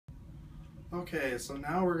Okay, so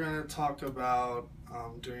now we're going to talk about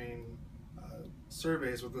doing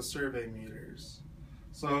surveys with the survey meters.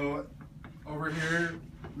 So over here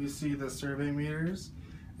we see the survey meters,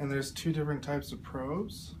 and there's two different types of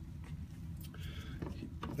probes.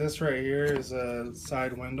 This right here is a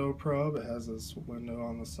side window probe. It has this window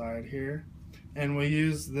on the side here, and we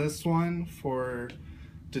use this one for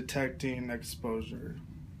detecting exposure.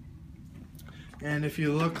 And if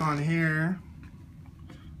you look on here,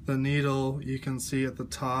 the needle, you can see at the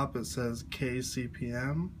top it says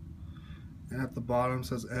kCpm, and at the bottom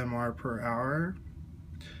says mR per hour.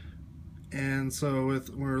 And so when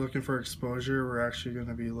we're looking for exposure, we're actually going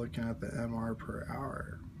to be looking at the mR per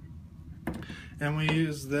hour. And we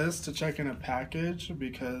use this to check in a package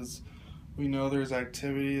because we know there's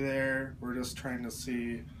activity there. We're just trying to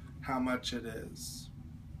see how much it is.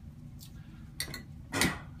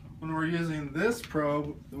 When we're using this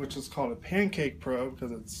probe, which is called a pancake probe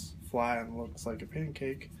because it's flat and looks like a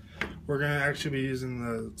pancake, we're going to actually be using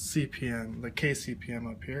the CPM, the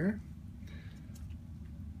kCpm up here.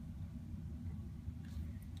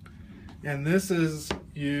 And this is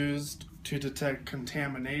used to detect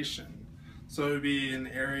contamination. So it would be in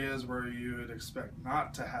areas where you would expect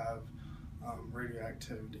not to have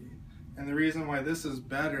radioactivity. And the reason why this is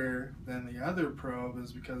better than the other probe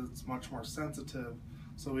is because it's much more sensitive,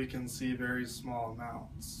 so we can see very small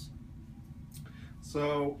amounts.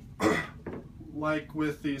 So like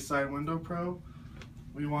with the side window probe,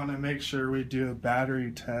 we want to make sure we do a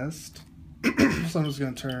battery test. So I'm just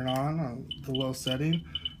going to turn it on the low setting,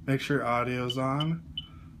 make sure audio's on,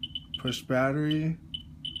 push battery,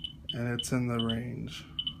 and it's in the range.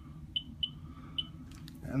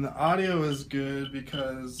 And the audio is good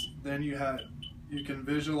because then you can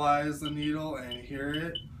visualize the needle and hear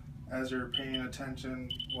it as you're paying attention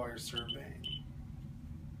while you're surveying.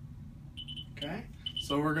 Okay,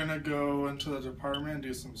 so we're gonna go into the department and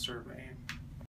do some surveying.